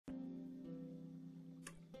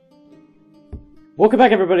Welcome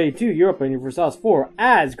back, everybody, to Europa Universalis IV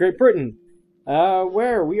as Great Britain,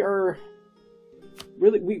 where we are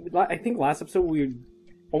I think last episode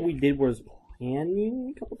all we did was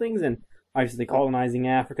planning a couple things and obviously colonizing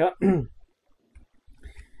Africa.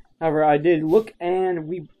 However, I did look and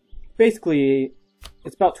we basically,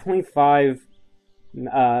 it's about 25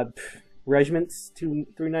 regiments to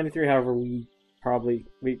 393. However, we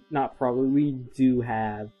do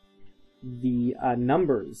have the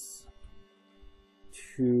numbers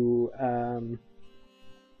to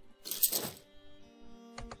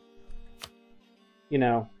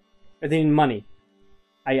I think money.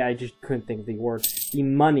 I just couldn't think of the word. The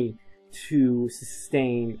money to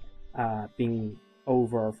sustain being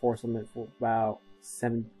over our force limit for about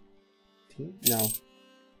 17. No,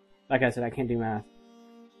 like I said, I can't do math.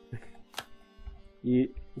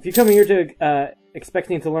 If you come here to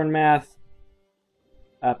expecting to learn math,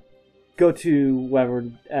 go to whatever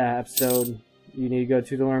episode you need to go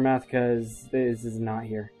to learn math, because this is not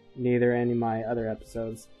here. Neither any of my other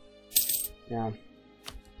episodes. Yeah.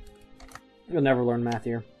 You'll never learn math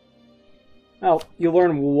here. Well, you'll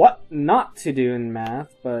learn what not to do in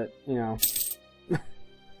math, but, you know.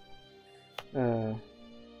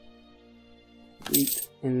 Wheat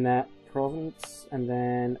in that province, and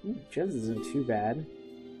then... Ooh, Jez isn't too bad.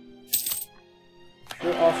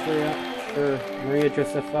 Sure, Austria. Sure, Maria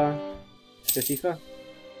Josefa.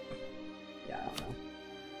 Yeah, I don't know.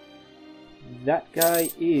 That guy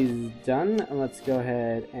is done. Let's go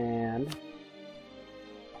ahead and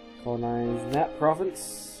colonize that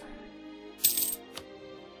province.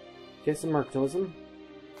 Get some mercantilism.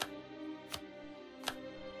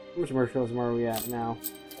 How much mercantilism are we at now?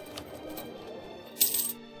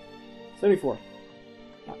 74.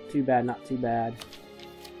 Not too bad, not too bad.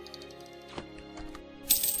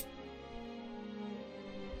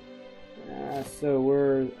 So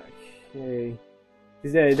we're... okay.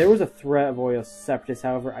 There was a threat of oil separatists,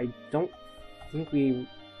 however, I don't think we...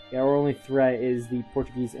 Yeah, our only threat is the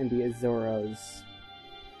Portuguese and the Azores.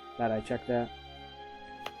 Glad I checked that.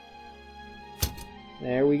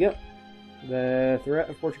 There we go. The threat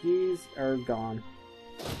of Portuguese are gone.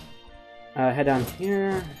 Head down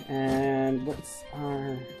here, and what's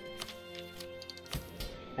our...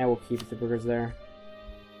 And we'll keep the burgers there.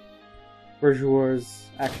 Bourgeois,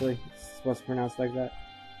 actually, it's supposed to pronounce like that.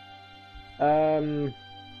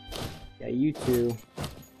 Yeah, you two.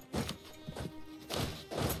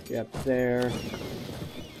 Get up there.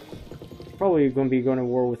 Probably going to be going to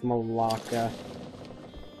war with Malacca.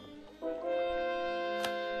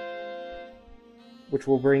 Which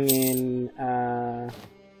will bring in,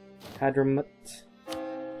 Hadramut.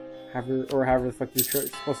 Or however the fuck you're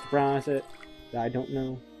supposed to pronounce it. I don't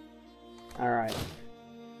know. Alright.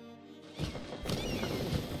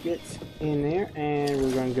 Get in there, and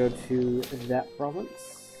we're going to go to that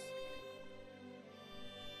province.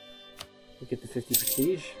 We'll get the 50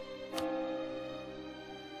 prestige.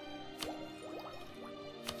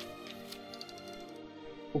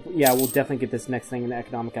 Yeah, we'll definitely get this next thing in the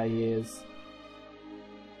economic ideas.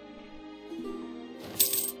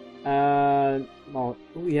 Well,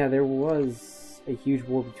 oh yeah, there was a huge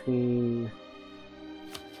war between...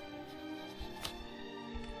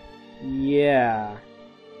 Yeah,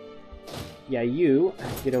 you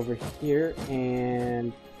get over here,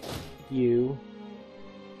 and you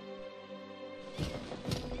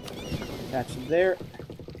attach there,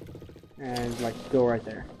 and like go right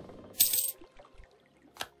there.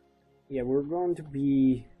 Yeah, we're going to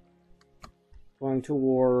be going to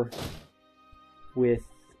war with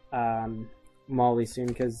Mali soon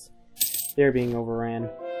because they're being overran.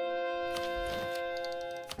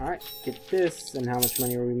 Alright, get this, and how much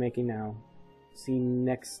money are we making now? See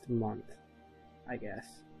next month, I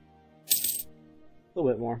guess. A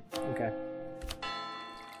little bit more, okay.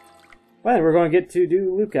 Well, then we're going to get to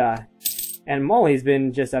do Lucca, and Mali's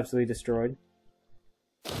been just absolutely destroyed.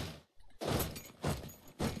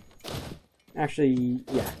 Actually,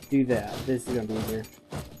 yeah, do that. This is going to be easier.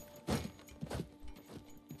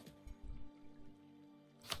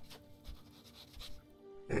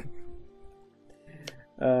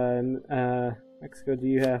 Mexico, do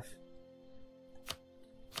you have?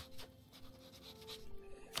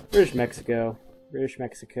 British Mexico. British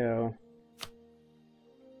Mexico.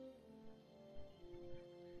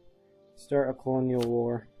 Start a colonial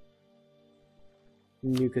war.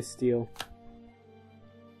 New Castile.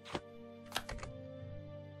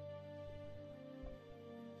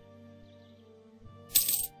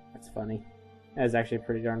 That's funny. That's actually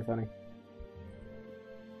pretty darn funny.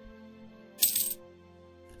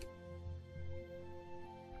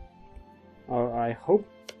 Oh, I hope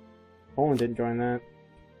Poland didn't join that.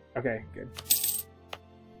 Okay, good.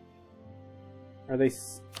 Are they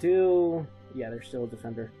still... Yeah, they're still a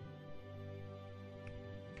defender.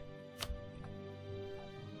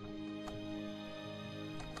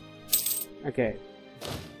 Okay.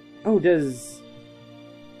 Oh, does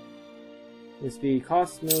this be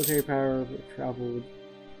cost military power travel?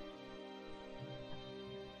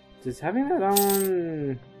 Does having that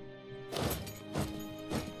on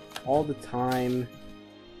all the time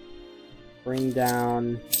bring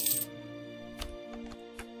down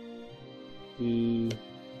the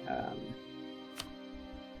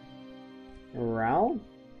morale?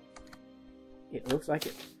 It looks like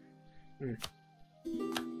it.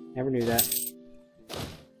 Never knew that.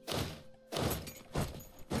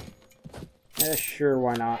 Yeah, sure,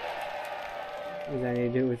 why not? What does that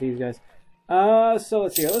need to do with these guys? So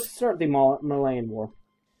let's see. Let's start the Malian War.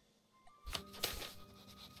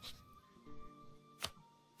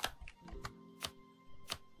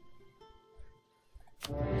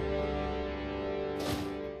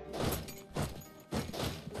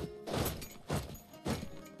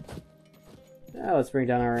 Let's bring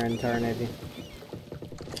down our entire navy.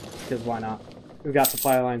 Because why not? We've got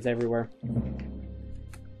supply lines everywhere.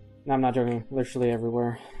 No, I'm not joking. Literally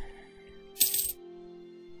everywhere.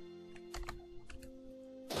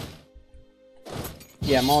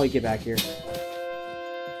 Yeah, Molly, get back here.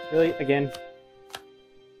 Really? Again?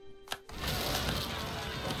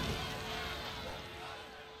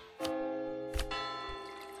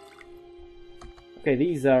 Okay,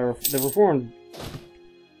 these are the reformed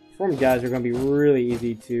guys are going to be really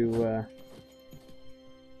easy to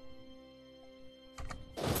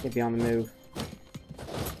get beyond the move.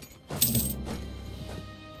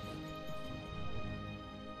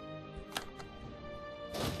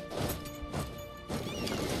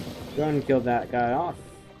 Go ahead and kill that guy off.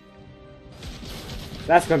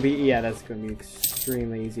 That's going to be, yeah, that's going to be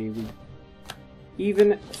extremely easy. We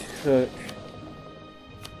even took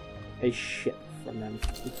a ship from them.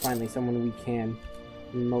 Finally, someone we can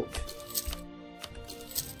emote.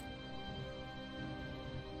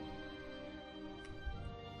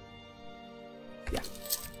 Yeah,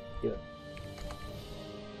 do it.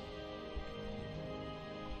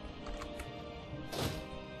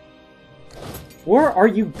 Where are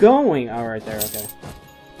you going? Oh, right there, okay.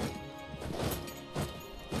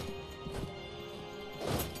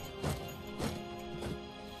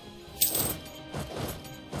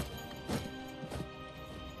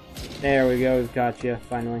 There we go, we've got you,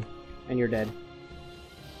 finally. And you're dead.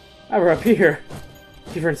 Oh, we're up here!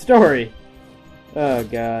 Different story! Oh,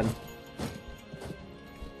 God.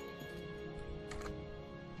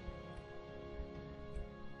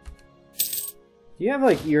 Do you have,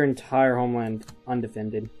 like, your entire homeland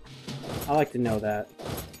undefended? I like to know that.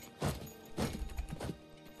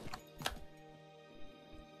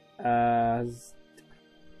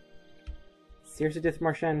 Seriously, Death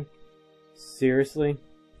Martian? Seriously?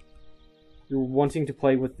 You're wanting to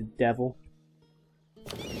play with the devil?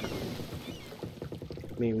 I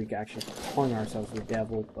mean, we could actually calling ourselves the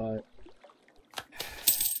devil, but...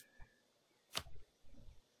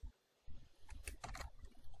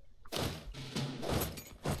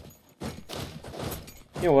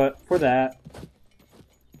 You know what? For that...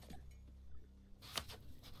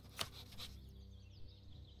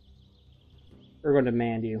 we're going to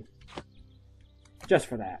demand you. Just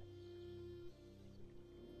for that.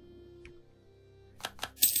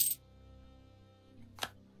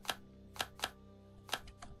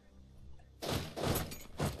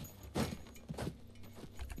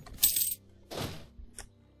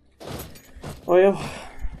 Well,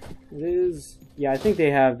 it is... yeah, I think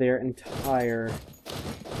they have their entire...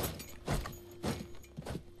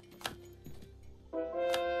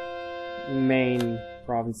 main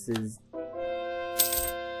provinces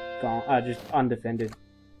gone, just undefended,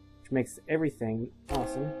 which makes everything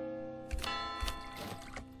awesome.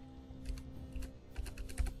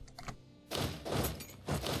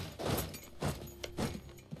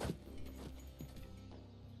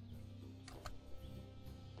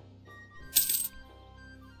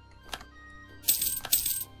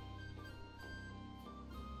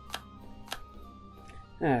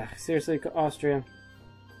 Seriously, Austria.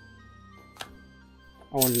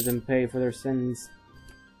 I wanted them to pay for their sins.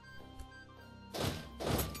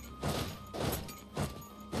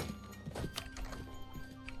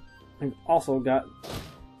 I've also got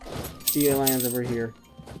the lands over here.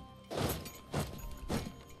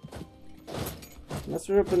 Let's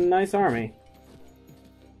rip up a nice army.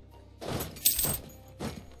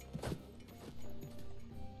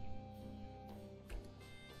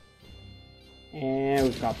 And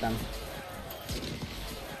we've got them.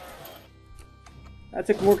 That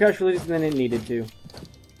took more casualties than it needed to.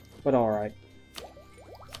 But alright.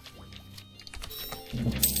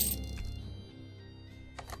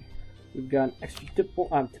 We've got an extra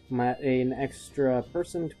diplomat, an extra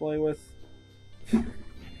person to play with.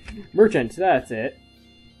 Merchant, that's it.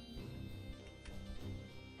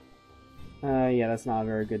 Yeah, that's not a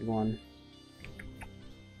very good one.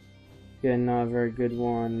 Again, not a very good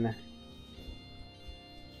one.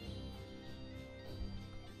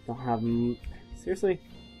 Don't have... Seriously?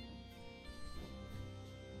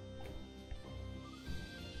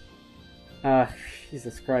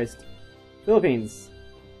 Jesus Christ. Philippines.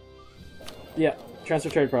 Yeah, transfer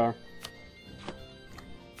trade power.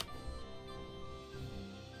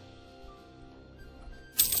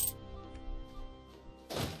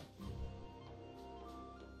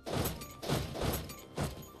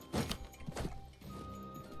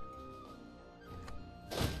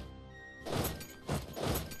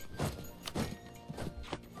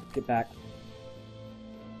 Get back.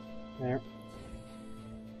 There.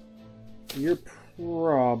 You're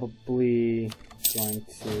probably going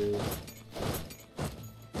to...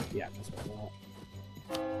 Yeah, that's what I thought.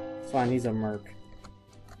 It's fine, he's a merc.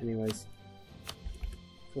 Anyways.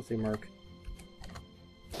 Filthy merc.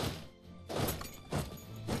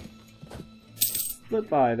 Split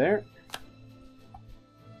by there.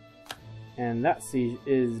 And that siege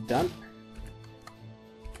is done.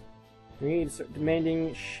 We need to start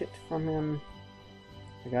demanding shit from him.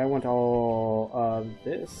 Like, I want all of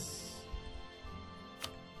this.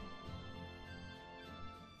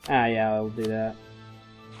 Ah, yeah, I'll do that.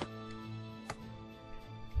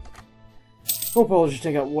 Hope I'll just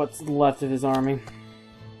take out what's left of his army.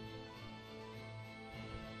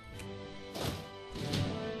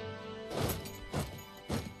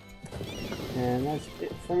 And that's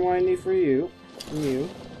it from what I need for you. From you.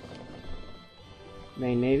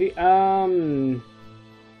 Main Navy. I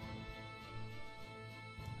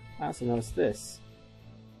also noticed this.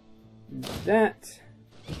 That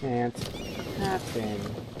can't happen.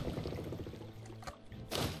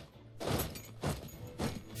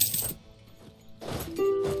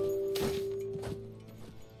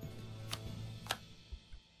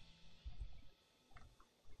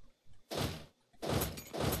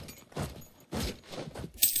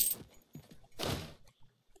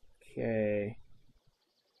 Okay.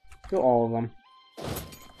 Kill all of them.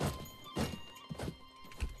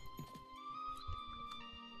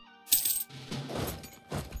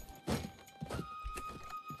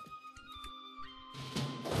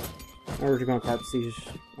 Or we're just gonna carp siege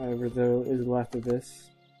whatever is left of this.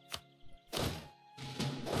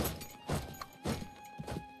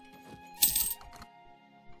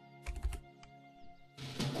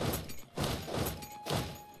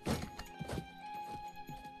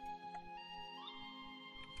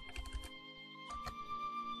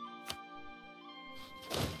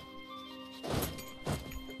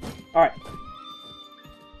 Alright. What's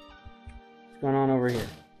going on over here?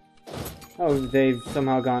 Oh, they've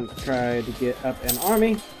somehow tried to get up an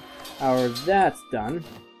army. However, that's done.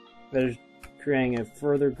 They're creating a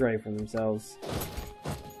further grave for themselves.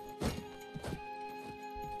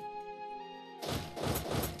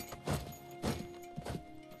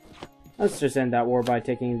 Let's just end that war by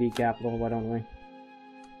taking the capital, why don't we?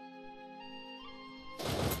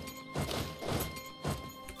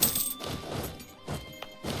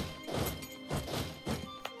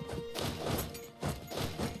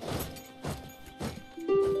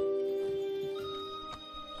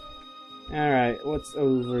 Alright, what's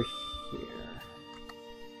over here?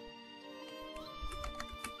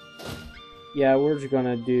 Yeah, we're just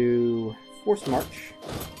gonna do forced march.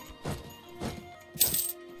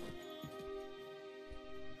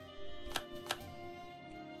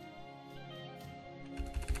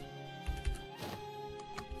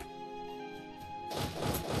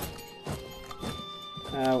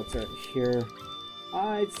 What's right here?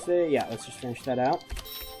 I'd say, yeah, let's just finish that out.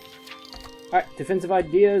 Alright, defensive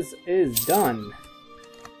ideas is done.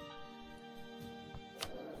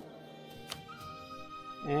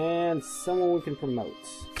 And someone we can promote.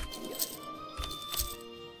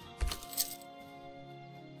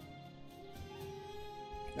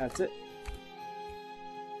 That's it.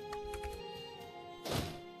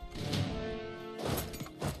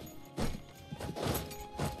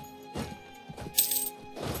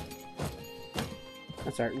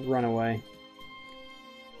 That's alright, run away.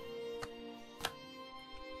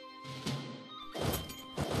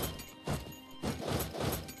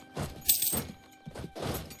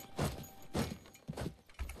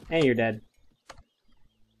 Hey, you're dead.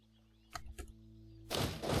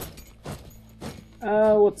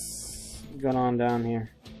 What's going on down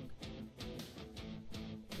here?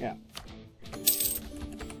 Yeah.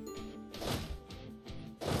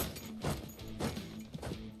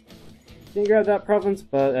 Didn't grab that province,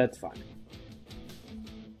 but that's fine.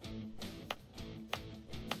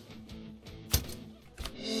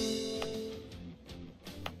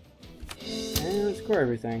 for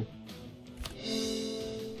everything.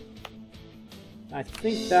 I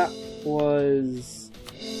think that was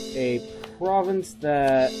a province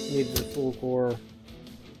that needed a full core.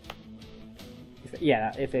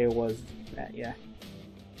 Yeah, if it was that, yeah.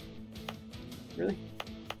 Really?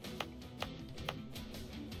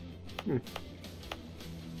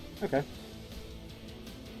 Okay.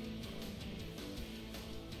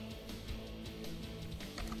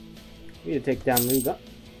 We need to take down Luga.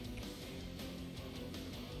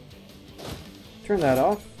 Turn that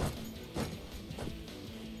off.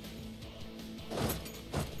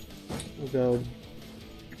 We'll go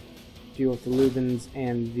deal with the Lubans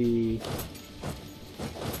and the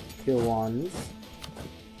Kilwans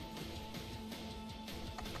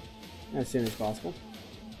as soon as possible.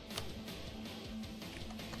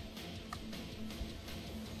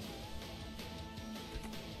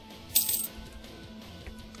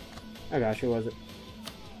 Oh gosh, who was it?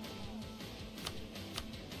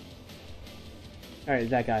 Alright,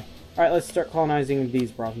 that guy. Alright, let's start colonizing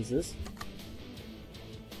these provinces.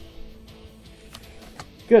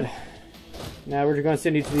 Good. Now we're going to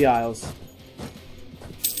send you to the Isles.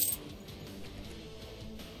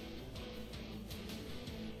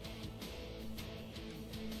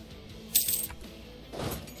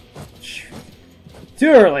 Too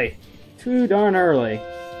early! Too darn early.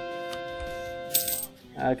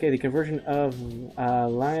 Okay, the conversion of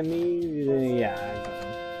Lamy, yeah.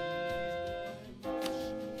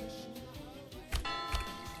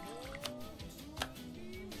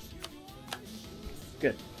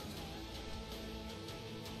 Good.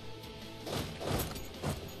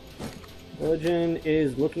 Religion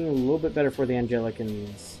is looking a little bit better for the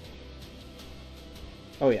Angelicans.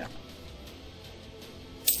 Oh yeah.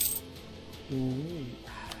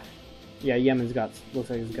 Yeah, Yemen's got, looks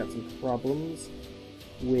like it's got some problems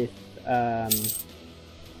with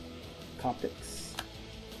Coptics.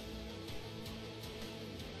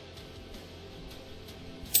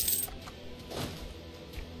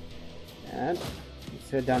 And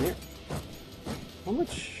let's head down here. How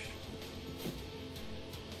much?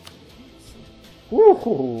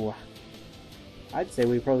 Woohoo! I'd say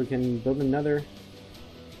we probably can build another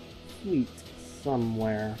fleet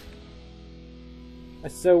somewhere.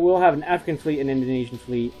 So we'll have an African fleet, an Indonesian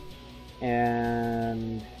fleet,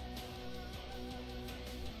 and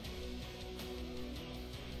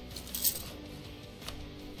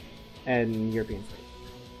European fleet.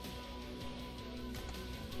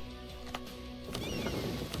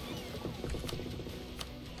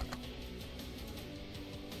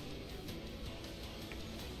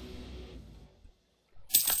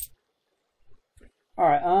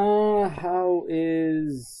 Alright, how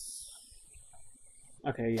is...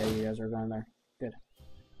 Okay, yeah, you guys are going there. Good.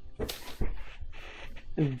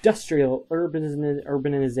 Industrial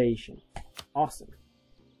urbanization. Awesome.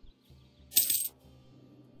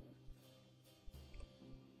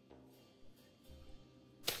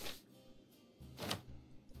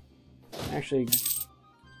 Actually,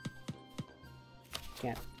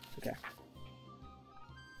 can't. Okay.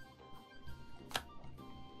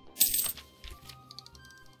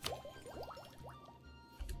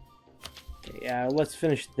 Okay, let's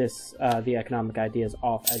finish this, the economic ideas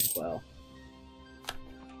off as well.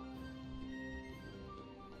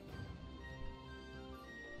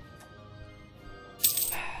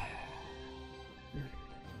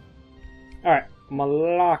 Alright,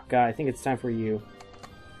 Malacca, I think it's time for you.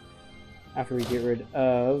 After we get rid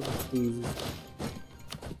of these...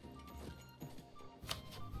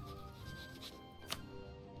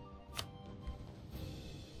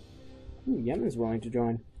 Ooh, Yemen's willing to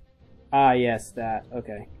join. Ah, yes, that.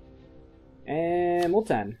 Okay. And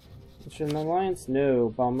Multan. Is an alliance?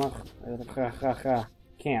 No. Balmach...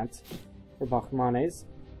 Can't. For Bachmanes.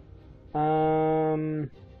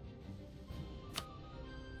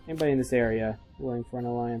 Anybody in this area willing for an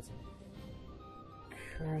alliance?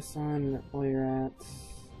 Khorasan, all you're at.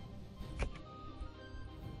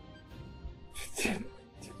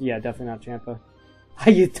 Yeah, definitely not Champa.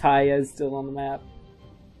 Ayutthaya is still on the map.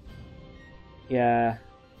 Yeah,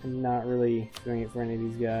 I'm not really doing it for any of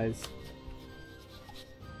these guys.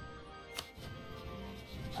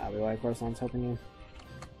 We like Khorasan's helping you.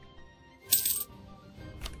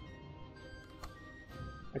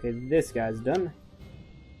 Okay, this guy's done.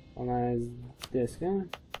 Colonize this guy.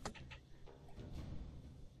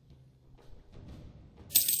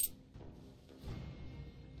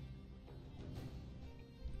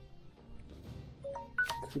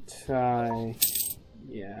 Kutai.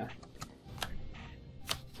 Yeah.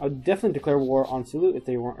 I would definitely declare war on Sulu if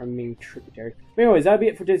they weren't a main tributary. But anyways, that'll be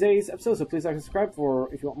it for today's episode, so please like and subscribe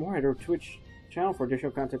for if you want more. Head over to Twitch, channel for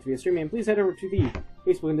additional content via streaming. And please head over to the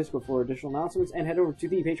Facebook and Discord for additional announcements, and head over to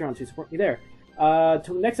the Patreon to support me there.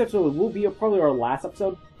 Till the next episode will be probably our last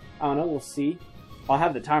episode. I don't know, we'll see. I'll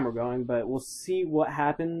have the timer going, but we'll see what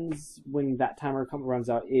happens when that timer runs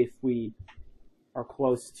out if we are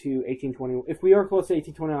close to 1820. If we are close to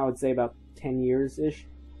 1820, I would say about 10 years-ish.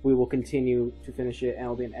 We will continue to finish it, and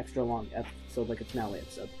it'll be an extra long episode, like a finale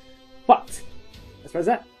episode. But, as far as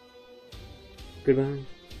that, goodbye.